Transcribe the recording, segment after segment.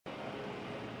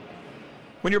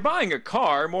When you're buying a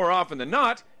car, more often than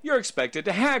not, you're expected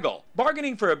to haggle.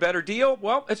 Bargaining for a better deal,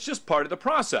 well, it's just part of the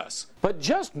process. But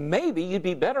just maybe you'd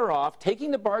be better off taking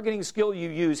the bargaining skill you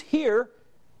use here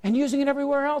and using it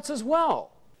everywhere else as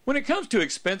well. When it comes to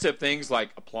expensive things like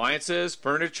appliances,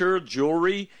 furniture,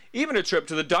 jewelry, even a trip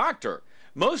to the doctor,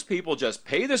 most people just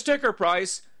pay the sticker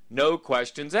price, no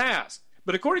questions asked.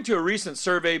 But according to a recent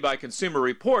survey by Consumer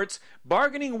Reports,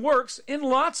 bargaining works in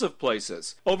lots of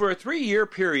places. Over a 3-year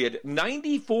period,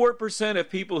 94% of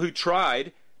people who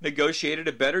tried negotiated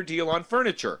a better deal on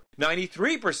furniture.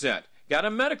 93% got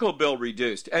a medical bill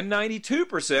reduced, and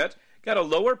 92% got a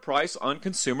lower price on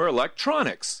consumer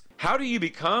electronics. How do you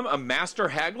become a master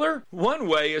haggler? One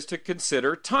way is to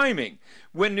consider timing.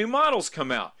 When new models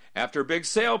come out, after big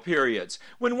sale periods,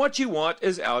 when what you want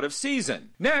is out of season.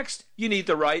 Next, you need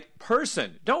the right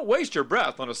person. Don't waste your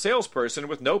breath on a salesperson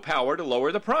with no power to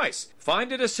lower the price.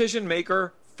 Find a decision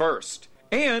maker first.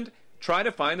 And try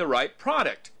to find the right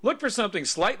product. Look for something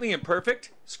slightly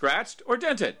imperfect, scratched, or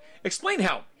dented. Explain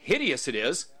how hideous it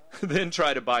is, then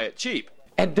try to buy it cheap.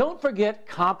 And don't forget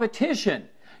competition.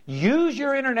 Use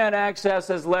your internet access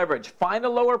as leverage. Find a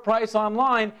lower price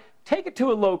online. Take it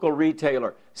to a local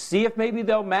retailer. See if maybe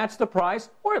they'll match the price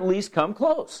or at least come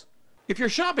close. If you're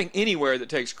shopping anywhere that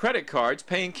takes credit cards,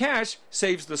 paying cash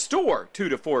saves the store 2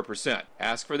 to 4%.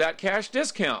 Ask for that cash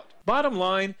discount. Bottom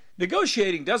line,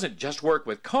 negotiating doesn't just work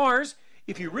with cars.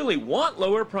 If you really want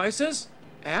lower prices,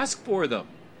 ask for them.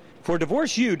 For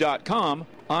DivorceU.com,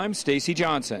 I'm Stacy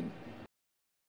Johnson.